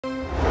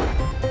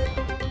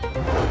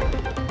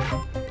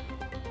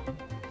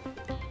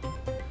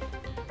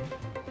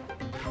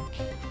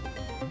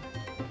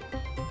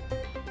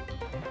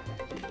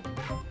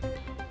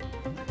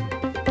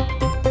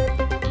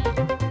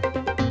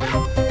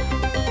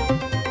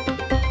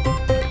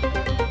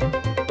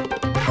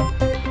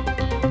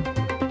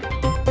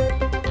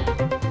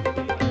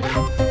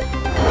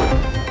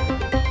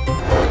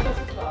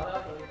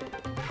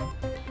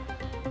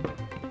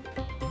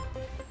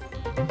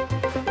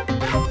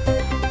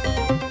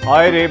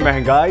हाय रे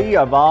महंगाई,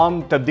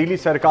 अवाम तब्दीली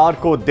सरकार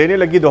को देने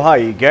लगी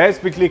दुहाई। गैस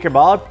बिजली के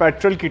बाद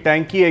पेट्रोल की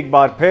टैंकी एक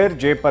बार फिर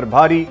जेब पर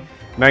भारी।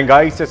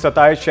 महंगाई से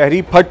सताए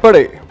शहरी फट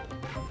पड़े।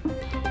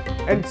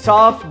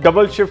 इंसाफ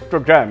डबल शिफ्ट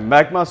प्रोग्राम।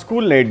 महकमा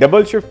स्कूल ने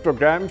डबल शिफ्ट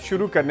प्रोग्राम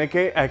शुरू करने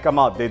के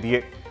अहकाम दे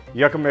दिए।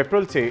 1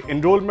 अप्रैल से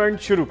इनरोलमेंट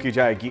शुरू की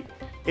जाएगी।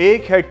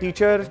 1 head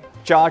teacher,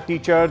 4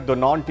 teacher, 2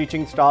 non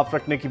teaching staff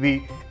रखने की भी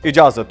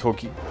इजाजत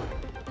होगी।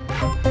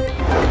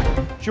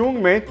 चूंग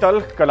में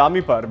तल्ख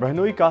कलामी पर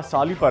बहनोई का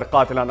साली पर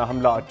कातिलाना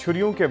हमला।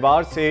 छुरियों के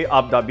वार से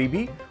आबदा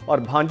बीबी और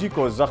भांजी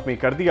को जख्मी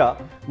कर दिया।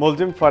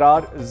 मुलजिम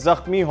फरार,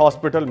 जख्मी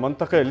हॉस्पिटल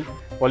मुंतकिल।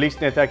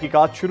 पुलिस ने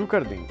तहकीकात शुरू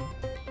कर दी।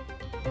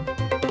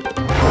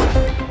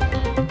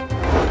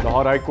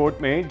 लाहौर हाई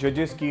कोर्ट में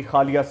जजेस की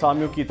खाली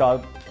असामियों की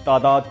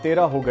तादाद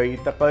 13 हो गई।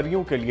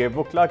 तकर्रियों के लिए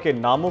वकला के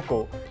नामों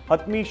को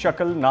हतमी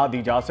शक्ल ना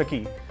दी जा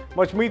सकी।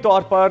 मजमूई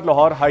तौर पर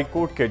लाहौर हाई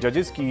कोर्ट के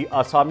जजेस की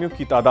असामियों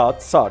की तादाद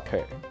 60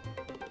 है।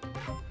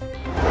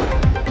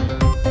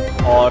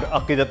 और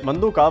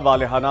अकीदतमंदों का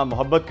वालेहाना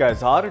मोहब्बत का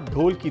इजहार।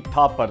 ढोल की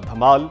थाप पर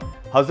धमाल।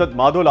 हजरत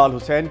मादोलाल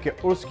हुसैन के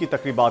उर्स की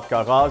तकरीबात का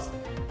आगाज।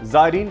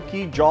 ज़ायरीन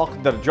की जौक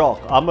दर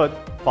जौक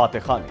आमद।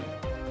 फातिह खानी।